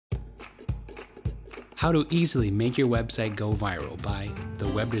How to easily make your website go viral by the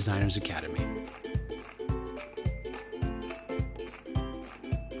Web Designers Academy.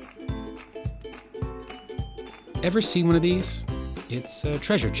 Ever see one of these? It's a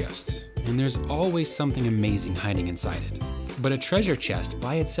treasure chest, and there's always something amazing hiding inside it. But a treasure chest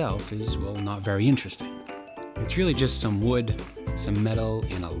by itself is, well, not very interesting. It's really just some wood, some metal,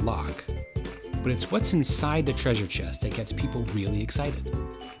 and a lock. But it's what's inside the treasure chest that gets people really excited.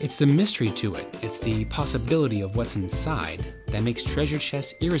 It's the mystery to it, it's the possibility of what's inside that makes treasure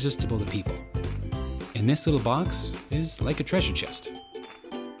chests irresistible to people. And this little box is like a treasure chest.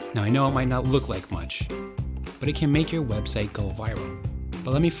 Now I know it might not look like much, but it can make your website go viral.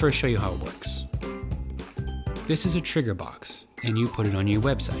 But let me first show you how it works. This is a trigger box, and you put it on your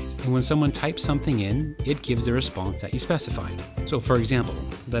website. And when someone types something in, it gives the response that you specified. So for example,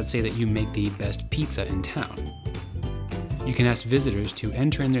 let's say that you make the best pizza in town. You can ask visitors to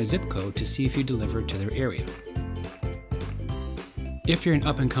enter in their zip code to see if you deliver to their area. If you're an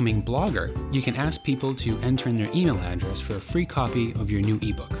up-and-coming blogger, you can ask people to enter in their email address for a free copy of your new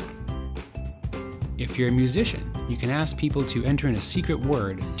ebook. If you're a musician, you can ask people to enter in a secret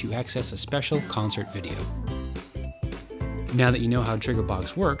word to access a special concert video. Now that you know how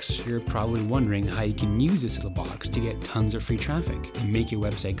TriggerBox works, you're probably wondering how you can use this little box to get tons of free traffic and make your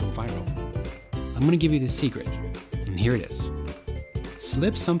website go viral. I'm going to give you the secret, and here it is.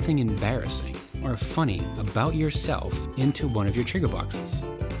 Slip something embarrassing or funny about yourself into one of your trigger boxes.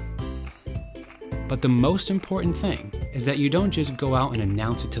 But the most important thing is that you don't just go out and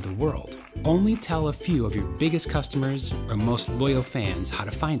announce it to the world. Only tell a few of your biggest customers or most loyal fans how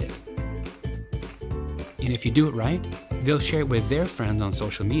to find it. And if you do it right, they'll share it with their friends on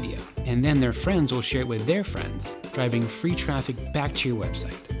social media, and then their friends will share it with their friends, driving free traffic back to your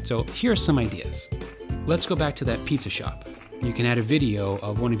website. So here are some ideas. Let's go back to that pizza shop. You can add a video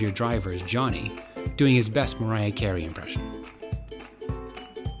of one of your drivers, Johnny, doing his best Mariah Carey impression.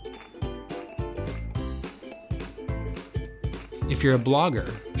 If you're a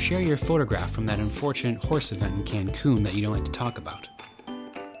blogger, share your photograph from that unfortunate horse event in Cancun that you don't like to talk about.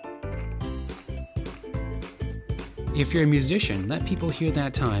 If you're a musician, let people hear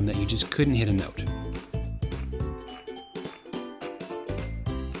that time that you just couldn't hit a note.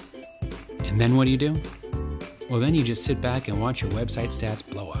 And then what do? Well, then you just sit back and watch your website stats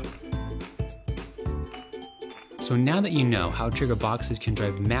blow up. So now that you know how trigger boxes can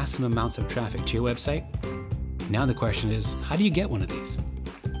drive massive amounts of traffic to your website, now the question is, how do you get one of these?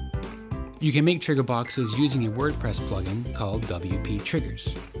 You can make trigger boxes using a WordPress plugin called WP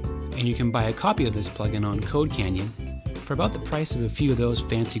Triggers. And you can buy a copy of this plugin on Code Canyon for about the price of a few of those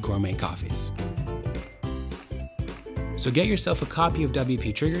fancy gourmet coffees. So get yourself a copy of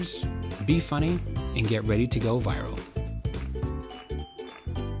WP Triggers, be funny, and get ready to go viral.